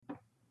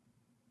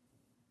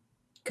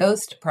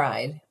Ghost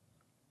Pride.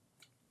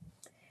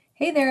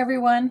 Hey there,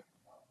 everyone.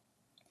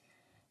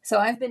 So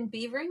I've been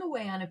beavering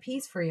away on a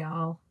piece for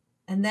y'all,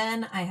 and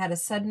then I had a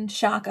sudden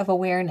shock of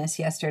awareness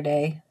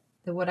yesterday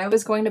that what I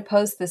was going to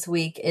post this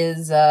week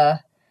is not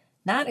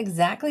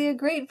exactly a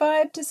great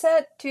vibe to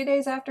set 2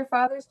 days after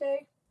Father's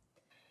Day.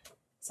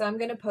 So I'm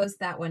going to post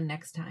that one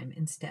next time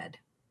instead.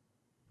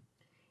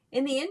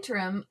 In the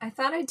interim, I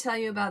thought I'd tell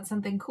you about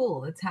something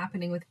cool that's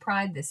happening with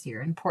Pride this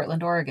year in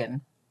Portland,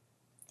 Oregon.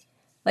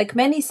 Like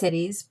many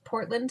cities,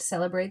 Portland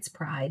celebrates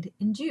Pride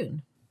in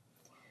June.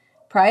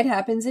 Pride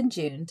happens in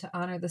June to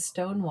honor the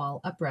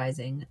Stonewall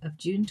Uprising of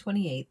June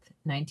 28,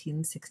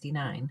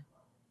 1969.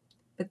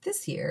 But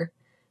this year,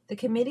 the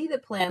committee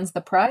that plans the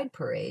Pride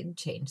Parade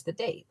changed the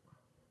date.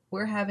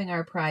 We're having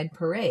our Pride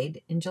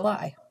Parade in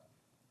July.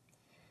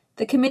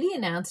 The committee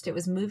announced it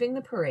was moving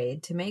the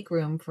parade to make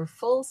room for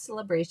full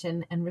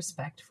celebration and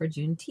respect for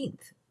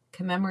Juneteenth,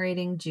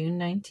 commemorating June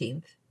 19,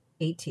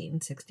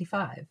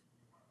 1865.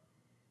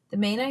 The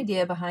main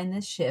idea behind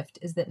this shift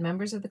is that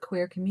members of the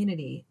queer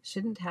community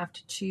shouldn't have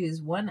to choose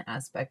one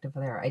aspect of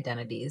their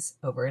identities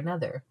over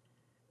another.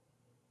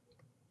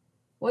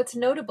 What's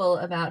notable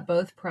about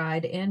both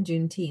Pride and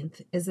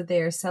Juneteenth is that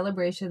they are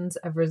celebrations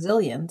of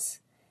resilience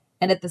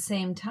and at the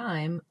same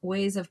time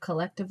ways of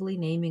collectively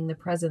naming the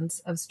presence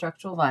of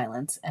structural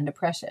violence and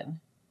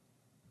oppression.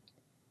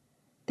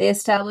 They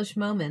establish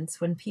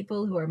moments when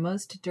people who are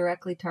most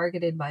directly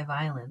targeted by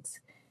violence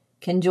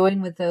can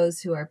join with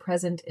those who are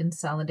present in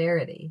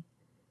solidarity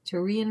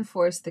to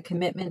reinforce the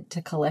commitment to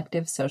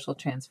collective social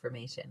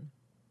transformation.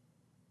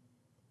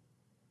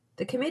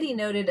 The committee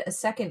noted a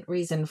second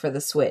reason for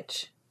the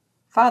switch: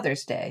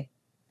 Father's Day.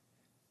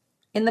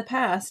 In the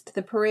past,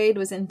 the parade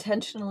was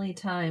intentionally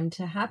timed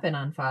to happen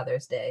on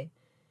Father's Day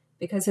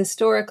because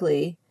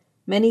historically,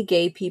 many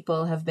gay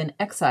people have been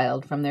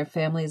exiled from their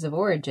families of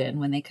origin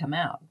when they come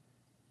out.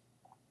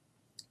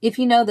 If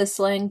you know the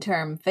slang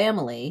term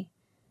family,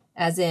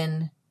 as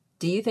in,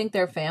 do you think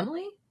they're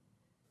family?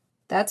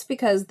 That's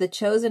because the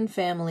chosen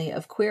family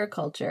of queer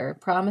culture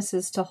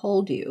promises to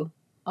hold you,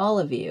 all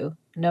of you,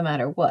 no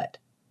matter what.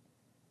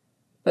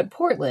 But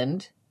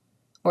Portland,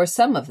 or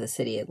some of the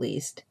city at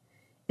least,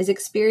 is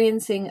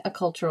experiencing a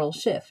cultural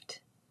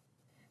shift.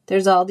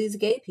 There's all these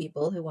gay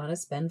people who want to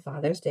spend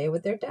Father's Day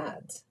with their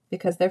dads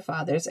because their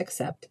fathers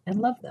accept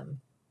and love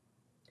them.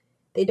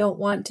 They don't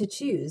want to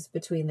choose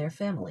between their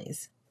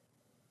families.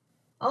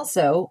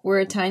 Also, we're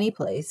a tiny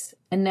place,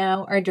 and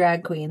now our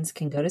drag queens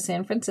can go to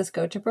San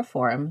Francisco to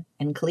perform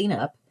and clean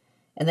up,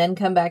 and then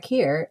come back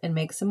here and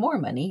make some more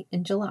money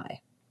in July.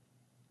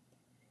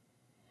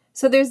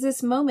 So there's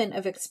this moment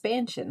of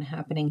expansion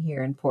happening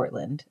here in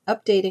Portland,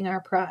 updating our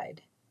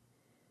pride.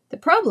 The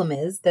problem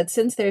is that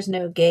since there's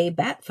no gay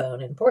bat phone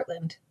in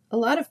Portland, a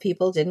lot of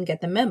people didn't get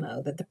the memo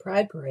that the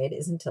Pride Parade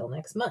is until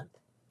next month.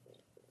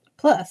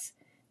 Plus,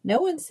 no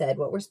one said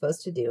what we're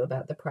supposed to do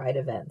about the Pride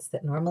events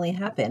that normally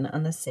happen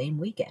on the same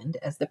weekend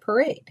as the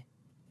parade.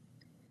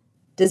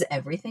 Does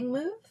everything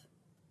move?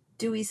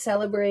 Do we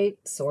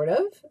celebrate, sort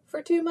of,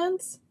 for 2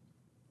 months?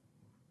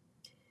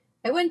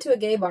 I went to a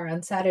gay bar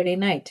on Saturday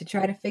night to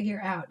try to figure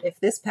out if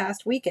this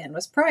past weekend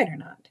was Pride or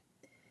not.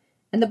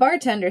 And the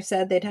bartender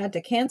said they'd had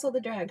to cancel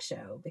the drag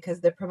show because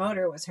the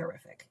promoter was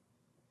horrific.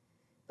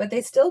 But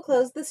they still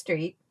closed the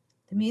street,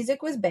 the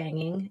music was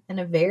banging, and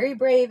a very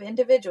brave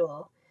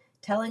individual,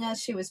 telling us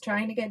she was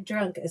trying to get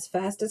drunk as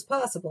fast as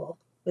possible,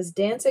 was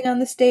dancing on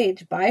the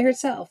stage by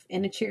herself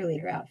in a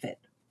cheerleader outfit.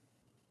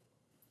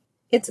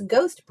 It's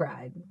Ghost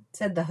Pride,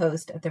 said the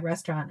host at the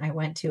restaurant I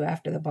went to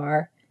after the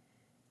bar.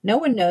 No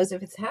one knows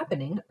if it's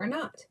happening or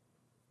not.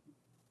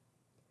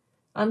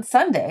 On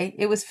Sunday,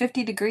 it was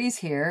 50 degrees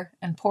here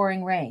and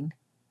pouring rain.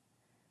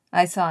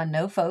 I saw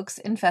no folks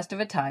in festive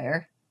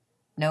attire,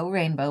 no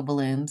rainbow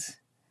balloons,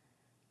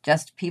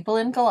 just people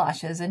in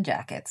galoshes and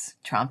jackets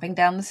tromping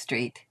down the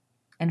street,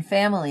 and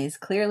families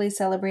clearly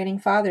celebrating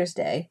Father's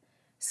Day,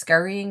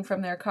 scurrying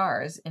from their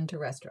cars into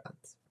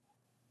restaurants.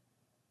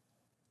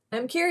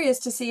 I'm curious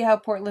to see how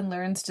Portland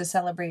learns to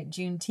celebrate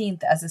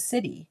Juneteenth as a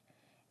city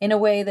in a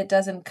way that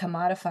doesn't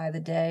commodify the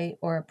day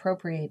or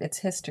appropriate its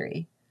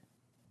history.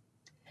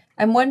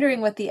 I'm wondering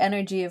what the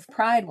energy of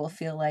Pride will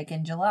feel like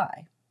in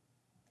July.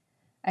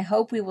 I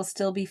hope we will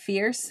still be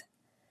fierce,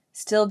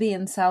 still be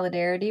in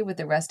solidarity with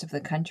the rest of the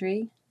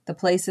country, the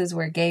places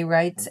where gay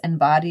rights and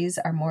bodies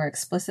are more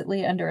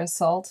explicitly under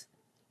assault.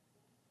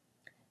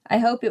 I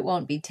hope it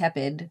won't be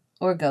tepid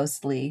or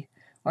ghostly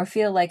or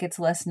feel like it's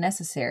less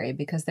necessary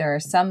because there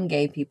are some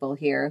gay people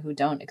here who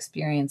don't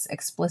experience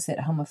explicit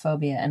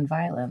homophobia and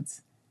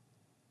violence.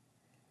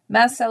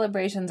 Mass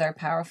celebrations are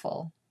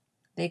powerful.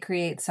 They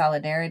create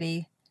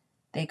solidarity.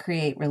 They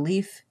create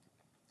relief.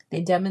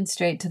 They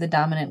demonstrate to the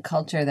dominant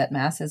culture that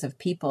masses of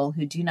people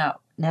who do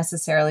not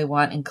necessarily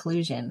want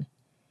inclusion,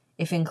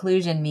 if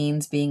inclusion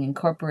means being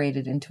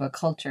incorporated into a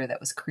culture that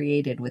was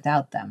created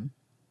without them.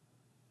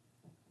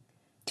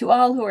 To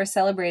all who are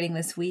celebrating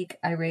this week,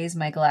 I raise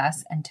my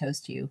glass and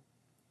toast you.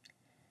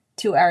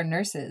 To our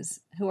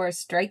nurses who are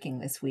striking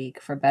this week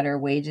for better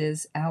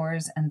wages,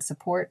 hours, and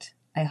support,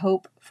 I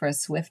hope for a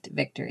swift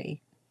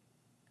victory.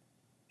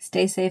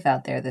 Stay safe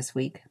out there this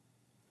week.